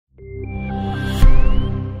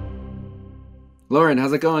Lauren,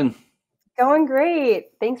 how's it going? Going great.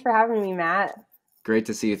 Thanks for having me, Matt. Great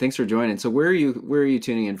to see you. Thanks for joining. So where are you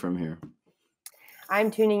tuning in from here?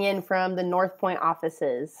 I'm tuning in from the North Point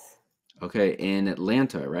offices Okay, in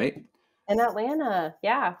Atlanta, right? in Atlanta.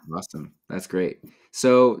 Yeah, Awesome. That's great.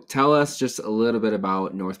 So tell us just a little bit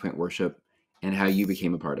about North Point Worship and how you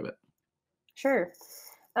became a part of it. sure.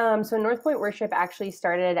 So North Point Worship actually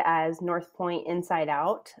started as North Point Inside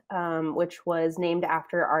Out, which was named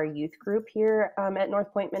after our youth group here at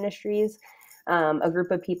North Point Ministries. A group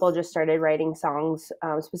of people just started writing songs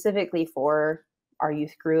specifically for our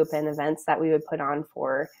youth group and events that we would put on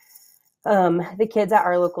for the kids at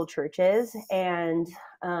our local churches. And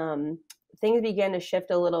things began to shift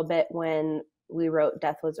a little bit when we wrote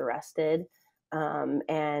Death Was Arrested.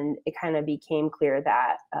 And it kind of became clear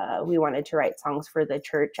that we wanted to write songs for the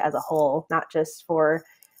church as a whole, not just for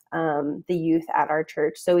the youth at our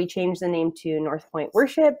church. So we changed the name to North Point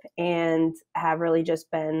Worship and have really just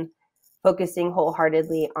been focusing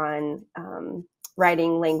wholeheartedly on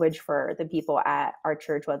writing language for the people at our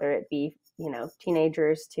church, whether it be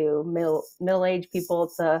teenagers to middle-aged people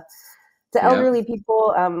to Yeah. elderly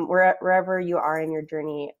people, wherever you are in your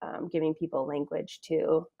journey, giving people language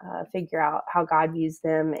to figure out how God views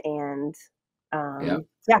them. And Yeah.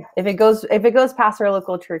 yeah, if it goes past our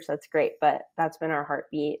local church, that's great. But that's been our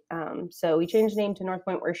heartbeat. So we changed the name to North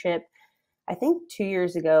Point Worship, I think 2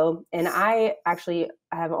 years ago, and I actually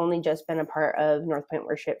have only just been a part of North Point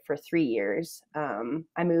Worship for 3 years.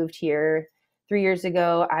 I moved here 3 years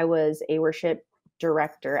ago. I was a worship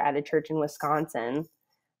director at a church in Wisconsin,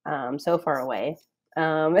 so far away.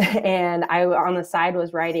 And I, on the side,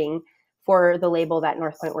 was writing for the label that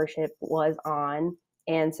North Point Worship was on.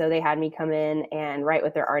 And so they had me come in and write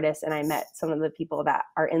with their artists. And I met some of the people that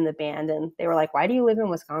are in the band, and they were like, "Why do you live in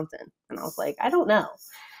Wisconsin?" And I was like, "I don't know."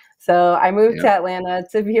 So I moved Yeah. to Atlanta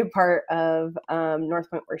to be a part of North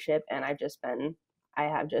Point Worship. And I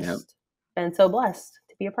have Yeah. just been so blessed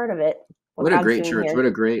to be a part of it, what What a God's great doing church. here. What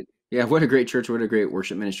a great church. What a great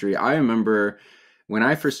worship ministry. I remember when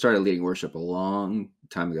I first started leading worship a long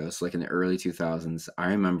time ago, so like in the early 2000s, I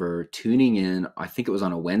remember tuning in, I think it was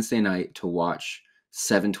on a Wednesday night to watch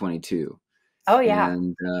 722. Oh, yeah.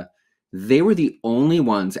 And they were the only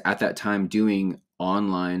ones at that time doing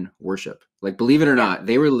online worship. Like, believe it or Yeah. not,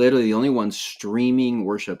 they were literally the only ones streaming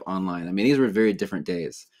worship online. I mean, these were very different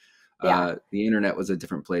days. Yeah. The internet was a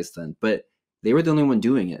different place then, but they were the only one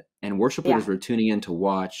doing it. And worship leaders Yeah. were tuning in to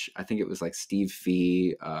watch. I think it was like Steve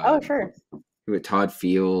Fee, Oh, sure. Todd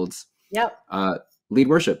Fields, Yep. uh, lead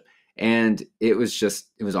worship. And it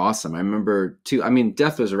was awesome. I remember too, I mean,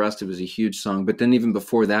 Death Was Arrested was a huge song, but then even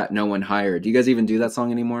before that, No One Higher. Do you guys even do that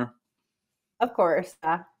song anymore? Of course.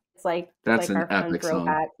 Yeah. It's That's like an our fun epic song.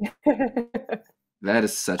 throwback. That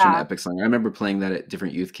is such an Yeah. epic song. I remember playing that at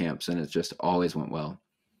different youth camps, and it just always went well.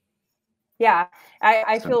 Yeah.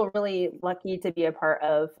 I So, feel really lucky to be a part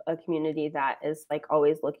of a community that is like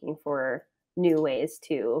always looking for new ways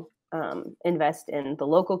to invest in the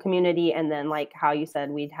local community. And then, like how you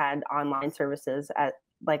said, we'd had online services at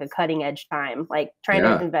like a cutting edge time, like trying to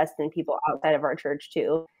yeah. invest in people outside of our church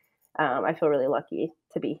too. I feel really lucky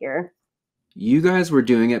to be here. You guys were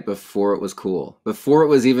doing it before it was cool, before it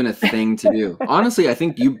was even a thing to do. Honestly, I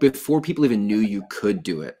think before people even knew you could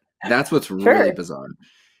do it. That's what's really Sure. bizarre.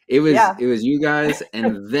 It was Yeah. it was you guys,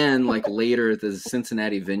 and then like later the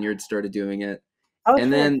Cincinnati Vineyard started doing it. Oh,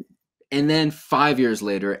 And sure. then 5 years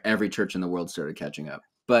later every church in the world started catching up.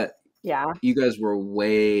 But Yeah. you guys were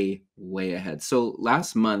way way ahead. So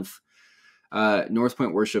last month North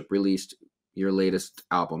Point Worship released your latest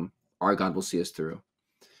album, Our God Will See Us Through.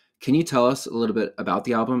 Can you tell us a little bit about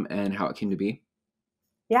the album and how it came to be?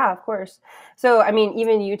 Yeah, of course. So, I mean,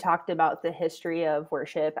 even you talked about the history of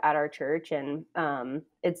worship at our church, and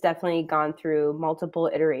it's definitely gone through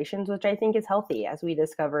multiple iterations, which I think is healthy as we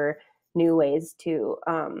discover new ways to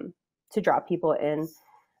draw people in.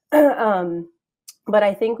 um, but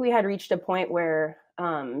I think we had reached a point where,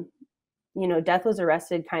 Death Was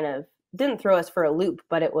Arrested kind of didn't throw us for a loop,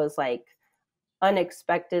 but it was like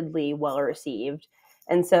unexpectedly well received.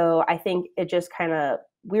 And so I think it just kind of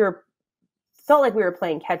we were felt like we were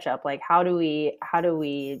playing catch up. Like how do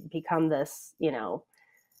we become this, all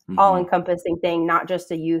Hmm. encompassing thing, not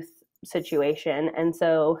just a youth situation. And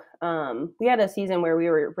so we had a season where we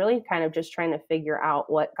were really kind of just trying to figure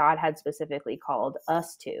out what God had specifically called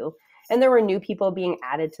us to. And there were new people being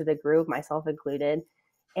added to the group, myself included.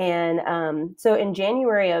 And so in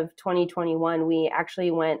January of 2021, we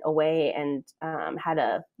actually went away and had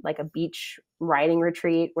a beach writing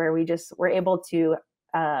retreat where we just were able to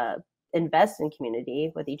uh, invest in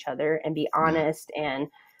community with each other and be Yeah. honest. And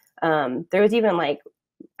there was even like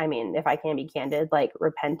I mean, if I can be candid, like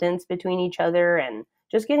repentance between each other and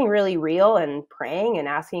just getting really real and praying and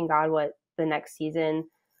asking God what the next season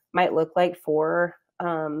might look like for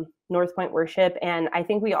North Point worship. And I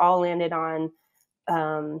think we all landed on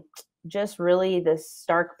um, just really this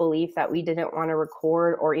stark belief that we didn't want to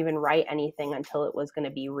record or even write anything until it was going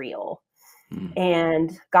to be real. Mm.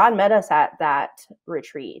 And God met us at that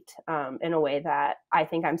retreat in a way that I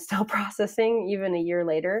think I'm still processing even a year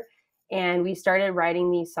later. And we started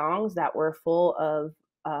writing these songs that were full of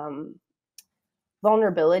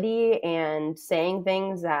vulnerability and saying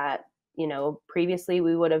things that, previously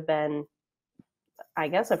we would have been, I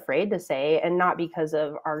guess, afraid to say, and not because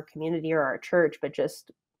of our community or our church, but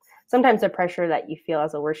just sometimes the pressure that you feel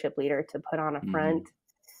as a worship leader to put on a front.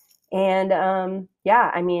 And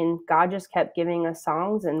yeah, I mean, God just kept giving us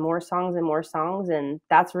songs and more songs and more songs. And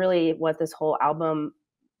that's really what this whole album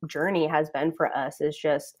journey has been for us, is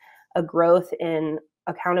just a growth in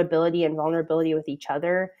accountability and vulnerability with each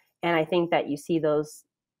other. And I think that you see those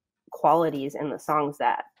qualities in the songs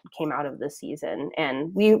that came out of this season.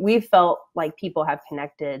 And we felt like people have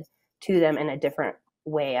connected to them in a different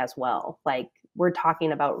way as well. Like we're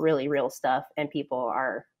talking about really real stuff and people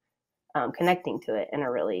are connecting to it in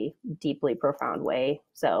a really deeply profound way.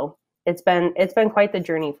 So it's been quite the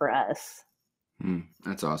journey for us.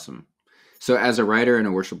 That's awesome. So as a writer and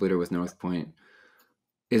a worship leader with North Point,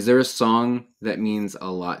 is there a song that means a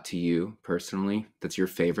lot to you personally that's your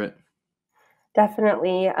favorite?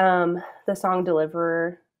 Definitely the song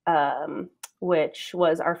Deliverer, which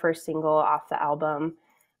was our first single off the album.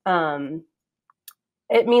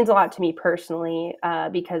 It means a lot to me personally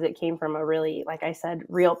because it came from a really, like I said,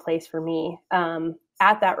 real place for me.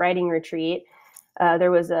 At that writing retreat,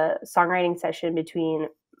 there was a songwriting session between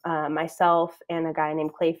myself and a guy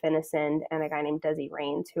named Clay Finnison and a guy named Desi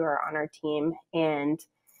Rains, who are on our team. And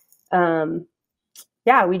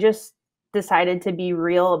yeah, we just decided to be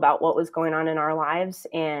real about what was going on in our lives.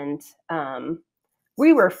 And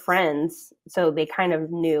we were friends, so they kind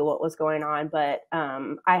of knew what was going on. But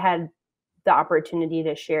I had the opportunity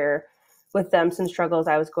to share with them some struggles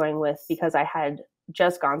I was going with because I had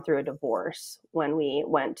just gone through a divorce when we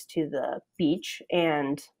went to the beach.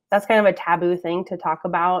 And that's kind of a taboo thing to talk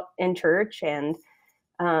about in church and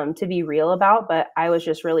to be real about. But I was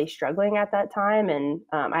just really struggling at that time. And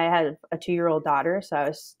I had a 2-year-old daughter.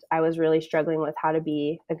 So I was really struggling with how to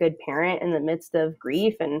be a good parent in the midst of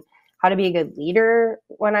grief and how to be a good leader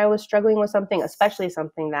when I was struggling with something, especially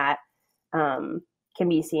something that can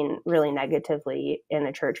be seen really negatively in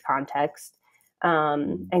a church context.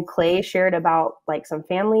 And Clay shared about like some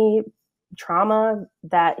family trauma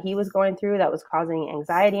that he was going through that was causing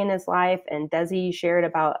anxiety in his life. And Desi shared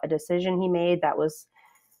about a decision he made that was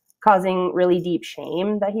causing really deep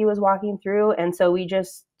shame that he was walking through. And so we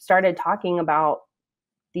just started talking about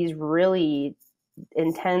these really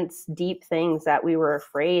intense, deep things that we were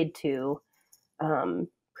afraid to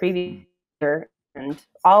preview, and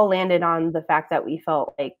all landed on the fact that we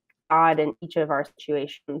felt like God in each of our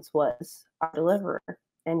situations was our deliverer,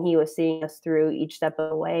 and he was seeing us through each step of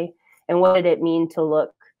the way. And what did it mean to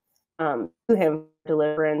look to him for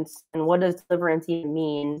deliverance, and what does deliverance even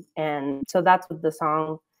mean? And so that's what the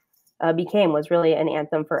song became, was really an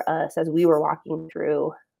anthem for us as we were walking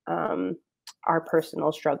through our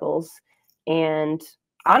personal struggles. And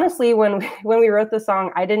honestly, when we wrote the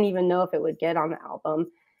song, I didn't even know if it would get on the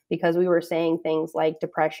album because we were saying things like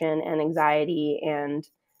depression and anxiety and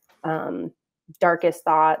darkest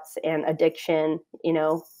thoughts and addiction,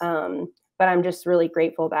 but I'm just really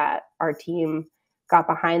grateful that our team got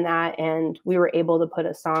behind that and we were able to put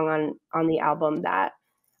a song on the album that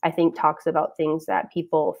I think talks about things that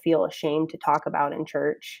people feel ashamed to talk about in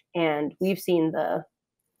church. And we've seen the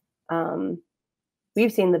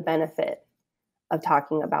benefit of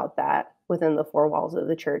talking about that within the 4 walls of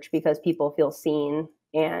the church because people feel seen.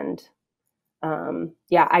 And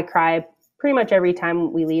yeah, I cry pretty much every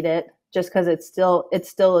time we lead it, just because it's still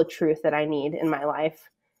a truth that I need in my life.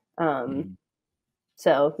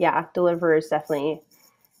 So yeah, Deliverer is definitely.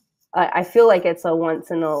 I feel like it's a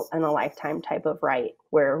once in a lifetime type of write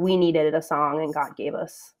where we needed a song and God gave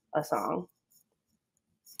us a song.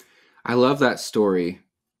 I love that story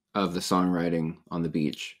of the songwriting on the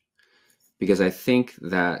beach because I think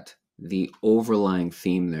that the overlying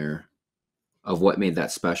theme there of what made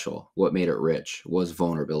that special, what made it rich, was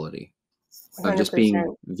vulnerability. 100%. Of just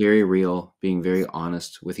being very real, being very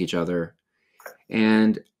honest with each other.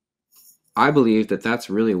 And I believe that that's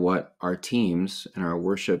really what our teams and our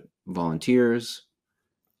worship volunteers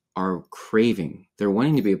are craving. They're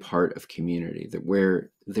wanting to be a part of community, that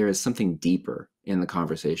where there is something deeper in the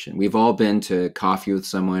conversation. We've all been to coffee with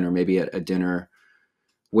someone or maybe at a dinner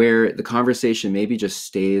where the conversation maybe just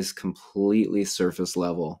stays completely surface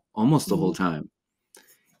level almost the whole Mhm. time.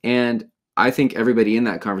 And I think everybody in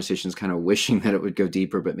that conversation is kind of wishing that it would go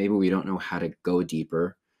deeper, but maybe we don't know how to go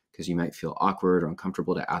deeper because you might feel awkward or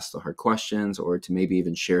uncomfortable to ask the hard questions or to maybe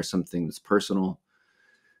even share something that's personal.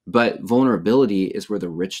 But vulnerability is where the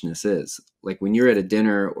richness is. Like when you're at a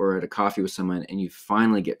dinner or at a coffee with someone and you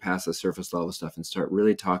finally get past the surface level stuff and start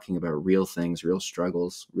really talking about real things, real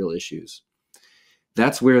struggles, real issues.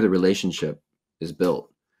 That's where the relationship is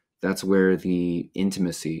built. That's where the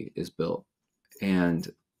intimacy is built. And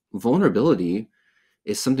vulnerability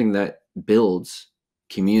is something that builds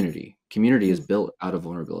community. Community is built out of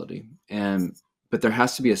vulnerability. And but there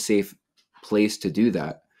has to be a safe place to do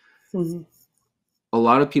that. Mhm. A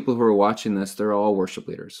lot of people who are watching this, they're all worship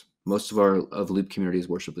leaders. Most of our of Loop community is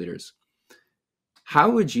worship leaders. How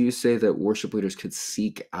would you say that worship leaders could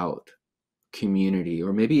seek out community,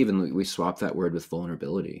 or maybe even we swap that word with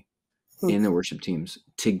vulnerability in the worship teams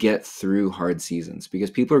to get through hard seasons?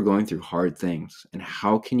 Because people are going through hard things, and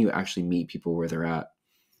how can you actually meet people where they're at?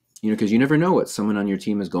 Because you never know what someone on your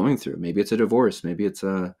team is going through. Maybe it's a divorce, maybe it's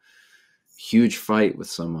a huge fight with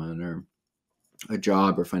someone, or a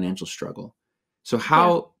job or financial struggle. So Yeah.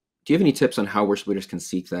 how do you have any tips on how worship leaders can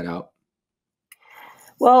seek that out?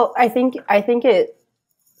 Well, I think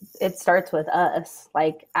it starts with us,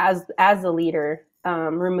 like as the leader,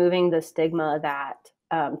 removing the stigma that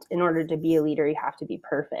in order to be a leader you have to be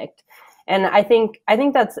perfect. And I think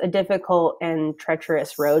that's a difficult and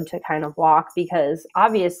treacherous road to kind of walk, because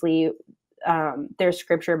obviously there's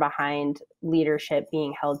scripture behind leadership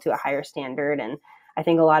being held to a higher standard. And I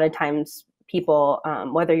think a lot of times people,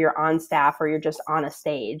 whether you're on staff or you're just on a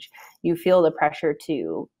stage, you feel the pressure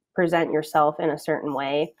to present yourself in a certain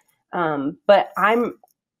way. But I'm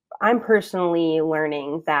personally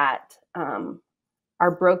learning that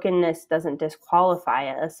our brokenness doesn't disqualify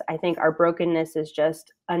us. I think our brokenness is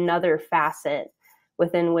just another facet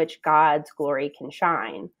within which God's glory can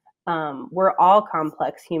shine. We're all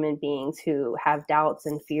complex human beings who have doubts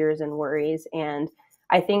and fears and worries. And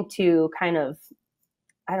I think to kind of,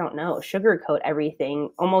 I don't know, sugarcoat everything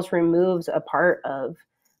almost removes a part of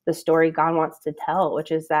the story God wants to tell,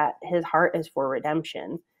 which is that his heart is for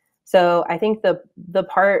redemption. So I think the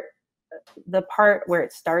part where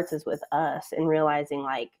it starts is with us and realizing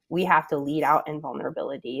like we have to lead out in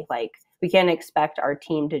vulnerability. Like we can't expect our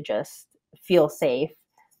team to just feel safe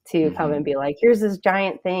to come and Mm-hmm. be like, here's this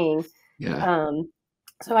giant thing. Yeah.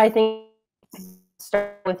 So I think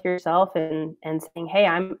start with yourself and saying, hey,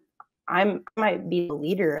 I might be the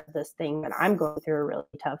leader of this thing, but I'm going through a really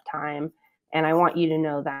tough time, and I want you to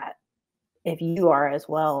know that if you are as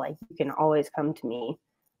well, like you can always come to me.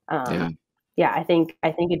 Yeah. Yeah, I think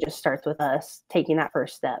it just starts with us taking that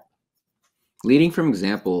first step. Leading from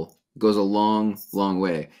example goes a long, long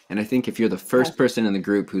way. And I think if you're the Yeah. first person in the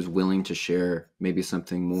group who's willing to share maybe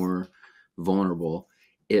something more vulnerable,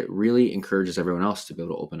 it really encourages everyone else to be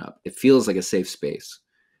able to open up. It feels like a safe space.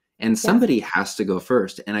 And Yeah. somebody has to go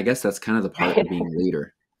first. And I guess that's kind of the part of being a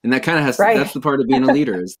leader. And that kind of that's Right. the part of being a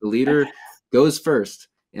leader is the leader goes first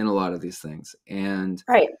in a lot of these things. And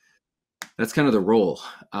Right. that's kind of the role.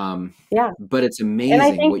 Yeah. But it's And I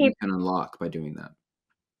amazing think what you people, can unlock by doing that.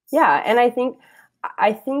 yeah, and I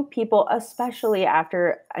think people, especially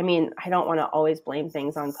after, I mean, I don't want to always blame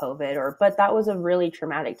things on COVID, but that was a really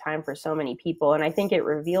traumatic time for so many people. And I think it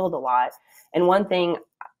revealed a lot. And one thing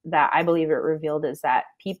that I believe it revealed is that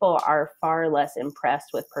people are far less impressed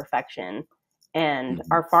with perfection and Mhm.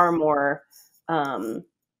 um,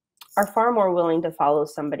 are far more willing to follow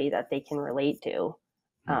somebody that they can relate to.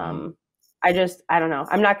 Mhm. Um, I don't know.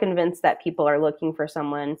 I'm not convinced that people are looking for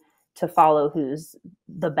someone to follow who's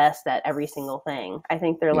the best at every single thing. I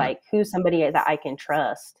think they're Yeah. like, who's somebody that I can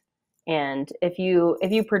trust? And if you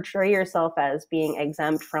portray yourself as being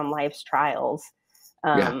exempt from life's trials,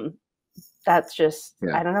 Yeah. um, that's just,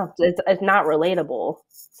 Yeah. I don't know. It's not relatable.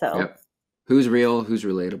 So Yep. Who's real? Who's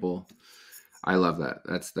relatable? I love that.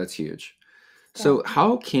 That's huge. yeah. So,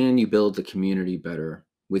 how can you build the community better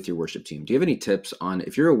with your worship team? Do you have any tips on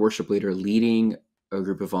if you're a worship leader leading a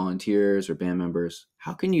group of volunteers or band members,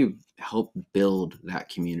 how can you help build that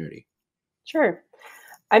community? Sure.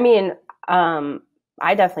 I mean, um,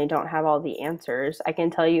 I definitely don't have all the answers. I can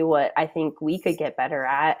tell you what I think we could get better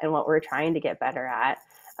at and what we're trying to get better at.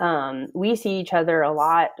 We see each other a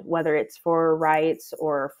lot, whether it's for rites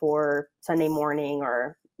or for Sunday morning,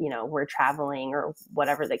 or we're traveling or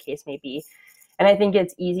whatever the case may be. And I think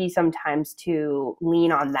it's easy sometimes to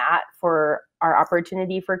lean on that for our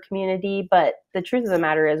opportunity for community. But the truth of the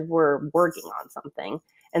matter is we're working on something.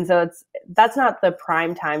 And so that's not the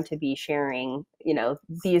prime time to be sharing,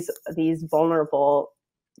 these vulnerable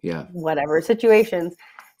Yeah. whatever situations.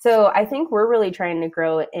 So I think we're really trying to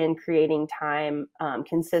grow in creating time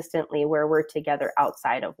consistently where we're together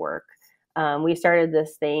outside of work. We started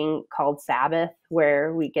this thing called Sabbath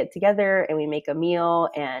where we get together and we make a meal.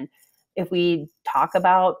 And if we talk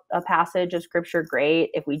about a passage of scripture, great.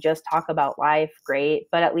 If we just talk about life, great.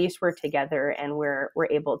 But at least we're together and we're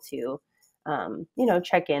able to,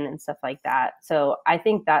 check in and stuff like that. So I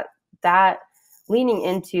think that leaning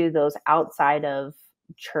into those outside of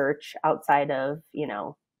church, outside of,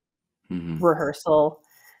 Hmm. rehearsal,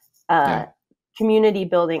 uh, Yeah. community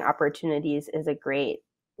building opportunities is a great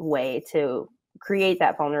way to create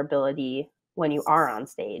that vulnerability when you are on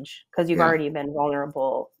stage because you've Yeah. already been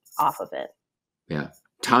vulnerable off of it. Yeah.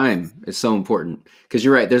 Time is so important because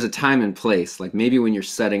you're right. There's a time and place. Like maybe when you're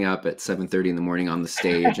setting up at 7:30 in the morning on the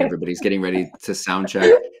stage and everybody's getting ready to sound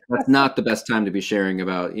check, that's not the best time to be sharing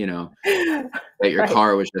about, that your Right.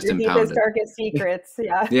 car was just Your deepest, impounded. darkest secrets.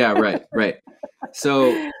 Yeah. Yeah, right, right.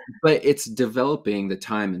 So, but it's developing the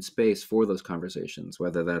time and space for those conversations,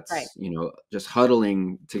 whether Right. that's, just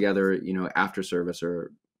huddling together, after service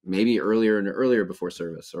or maybe earlier and earlier before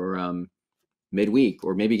service or midweek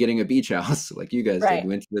or maybe getting a beach house like you guys did. Right.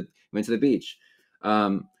 Went to the beach.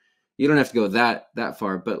 Um, you don't have to go that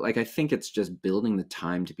far, but like I think it's just building the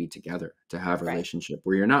time to be together, to have a Right. relationship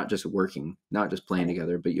where you're not just working, not just playing Right.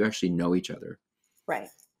 together, but you actually know each other. Right.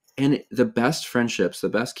 And the best friendships, the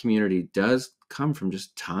best community does come from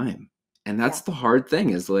just time. And that's Yeah. the hard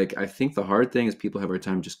thing is like, I think the hard thing is people have a hard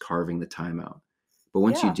time just carving the time out. But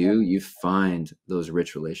once you Yeah. do, you find those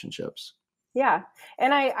rich relationships. Yeah.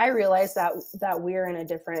 And I realize that we're in a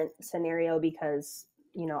different scenario because,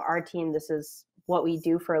 our team, this is what we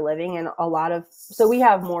do for a living. And so we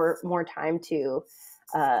have more time to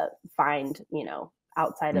find,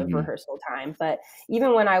 outside of Hmm. rehearsal time. But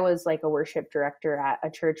even when I was like a worship director at a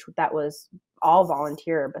church that was all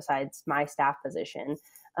volunteer besides my staff position,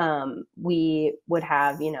 we would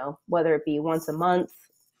have, whether it be once a month,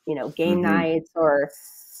 game Hmm. nights or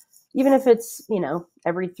even if it's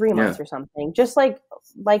every 3 months Yeah. or something, just like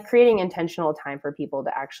creating intentional time for people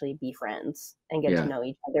to actually be friends and get to Yeah. know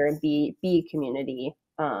each other and be community.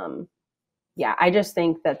 Yeah, I just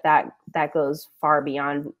think that goes far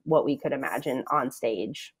beyond what we could imagine on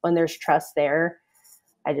stage. When there's trust there,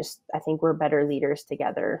 I think we're better leaders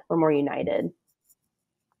together. We're more united.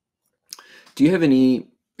 Do you have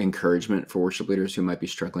any encouragement for worship leaders who might be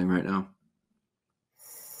struggling right now?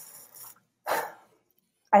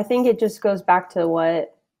 I think it just goes back to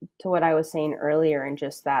what I was saying earlier, and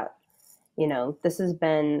just that this has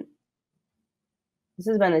been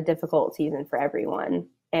a difficult season for everyone,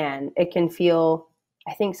 and it can feel,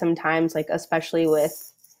 I think sometimes, like especially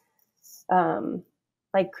with um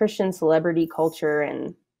like Christian celebrity culture,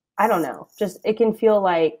 and I don't know, just it can feel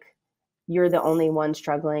like you're the only one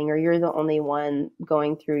struggling or you're the only one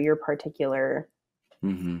going through your particular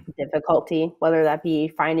Hmm. difficulty, whether that be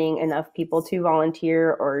finding enough people to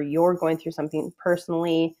volunteer or you're going through something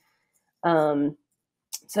personally. um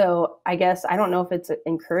So I guess I don't know if it's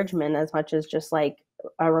encouragement as much as just like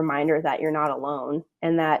a reminder that you're not alone,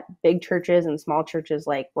 and that big churches and small churches,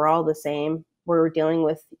 like we're all the same. We're dealing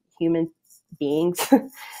with human beings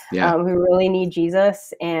Yeah. who really need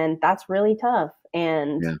Jesus, and that's really tough.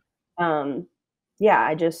 And Yeah. um, yeah,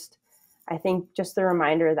 I think just the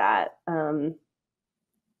reminder that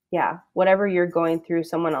yeah, whatever you're going through,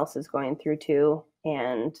 someone else is going through too,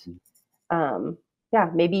 and um, yeah,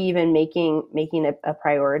 maybe even making a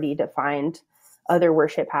priority to find other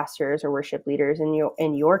worship pastors or worship leaders in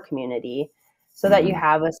your community, so that you Hmm.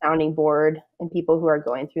 have a sounding board and people who are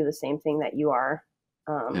going through the same thing that you are.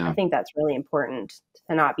 I Yeah. think that's really important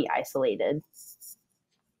to not be isolated.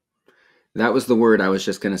 That was the word I was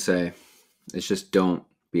just going to say. It's just don't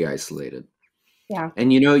be isolated. Yeah,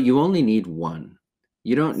 And you only need one.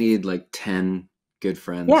 You don't need like 10 good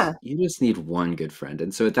friends. yeah, You just need one good friend.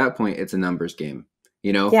 And so at that point, it's a numbers game.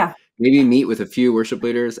 You know, yeah, maybe meet with a few worship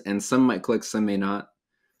leaders and some might click, some may not.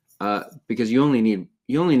 Because you only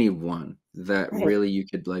need one that right, really you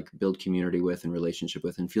could like build community with and relationship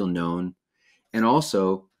with and feel known and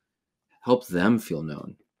also help them feel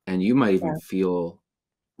known. And you might even yeah, feel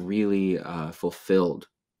really fulfilled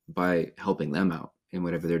by helping them out in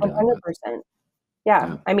whatever they're dealing with. 100%. Yeah,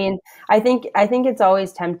 Yeah. I mean, I think it's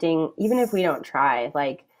always tempting, even if we don't try.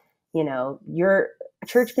 Like, your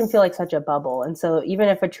church can feel like such a bubble, and so even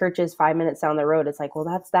if a church is 5 minutes down the road, it's like, well,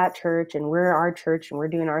 that's that church, and we're our church, and we're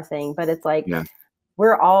doing our thing. But it's like Yeah.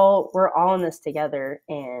 we're all in this together,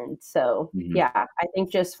 and so Hmm. yeah, I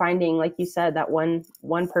think just finding, like you said, that one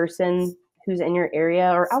person who's in your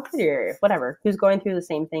area or outside your area, whatever, who's going through the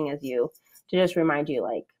same thing as you, to just remind you,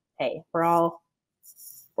 like, hey, we're all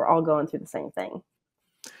we're all going through the same thing.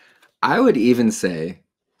 I would even say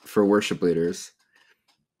for worship leaders,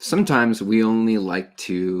 sometimes we only like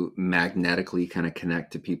to magnetically kind of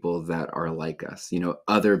connect to people that are like us,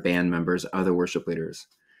 other band members, other worship leaders.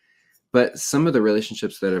 But some of the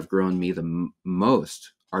relationships that have grown me the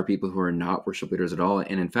most are people who are not worship leaders at all.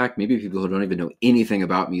 And in fact, maybe people who don't even know anything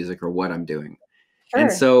about music or what I'm doing. And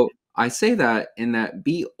Sure. so I say that in that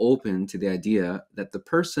be open to the idea that the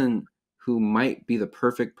person who might be the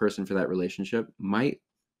perfect person for that relationship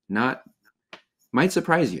not, might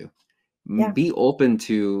surprise you. Yeah. Be open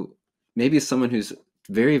to maybe someone who's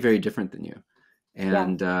very, very different than you Yeah.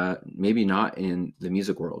 and maybe not in the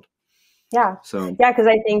music world. Yeah. So, Yeah, because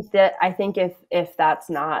I think if that's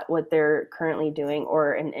not what they're currently doing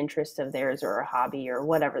or an interest of theirs or a hobby or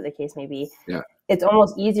whatever the case may be, yeah, it's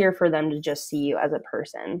almost easier for them to just see you as a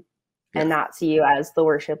person and yeah, not see you as the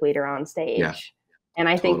worship leader on yeah, stage. And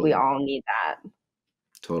I think we totally, all need that.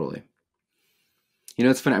 totally.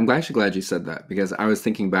 It's funny. I'm actually glad you said that because I was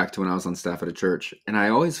thinking back to when I was on staff at a church, and I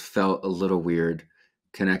always felt a little weird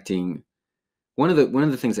connecting. One of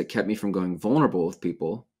the things that kept me from going vulnerable with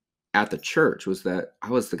people at the church was that I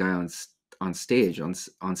was the guy on stage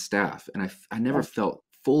on staff, and I never Yeah. felt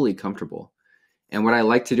fully comfortable. And what I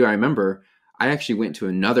like to do, I remember I actually went to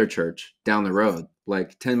another church down the road,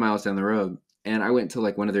 like 10 miles down the road, and I went to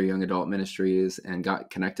like one of their young adult ministries and got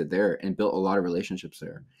connected there and built a lot of relationships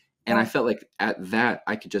there. And I Yeah. felt like at that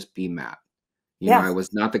I could just be Matt. Yeah. I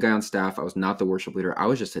was not the guy on staff, I was not the worship leader. I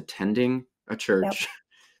was just attending a Yep. church,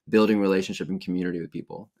 building relationship and community with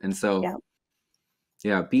people. And so, Yep.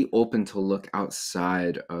 yeah, be open to look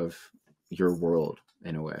outside of your world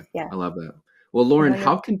in a way. Yeah. I love that. Well, Lauren,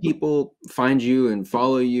 how 100. can people find you and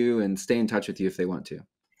follow you and stay in touch with you if they want to?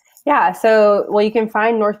 Yeah. So, well, you can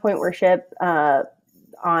find North Point Worship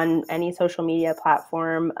on any social media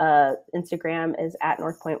platform. Instagram is at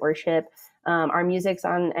North Point Worship. Our music's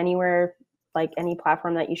on anywhere, like any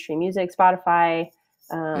platform that you stream music, Spotify,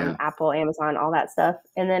 Yeah. Apple, Amazon, all that stuff.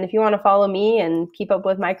 And then if you want to follow me and keep up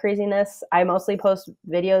with my craziness, I mostly post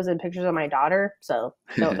videos and pictures of my daughter. So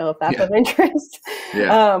don't know if that's Yeah. of interest.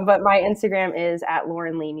 Yeah. But my Instagram is at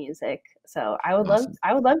Lauren Lee Music. So Awesome.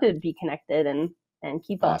 I would love to be connected and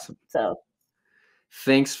keep up. Awesome. So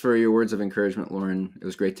Thanks for your words of encouragement, Lauren. It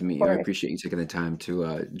was great to of meet you. I course, appreciate you taking the time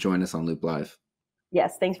to join us on Loop Live.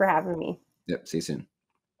 yes, thanks for having me. Yep. See you soon.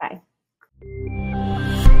 Bye.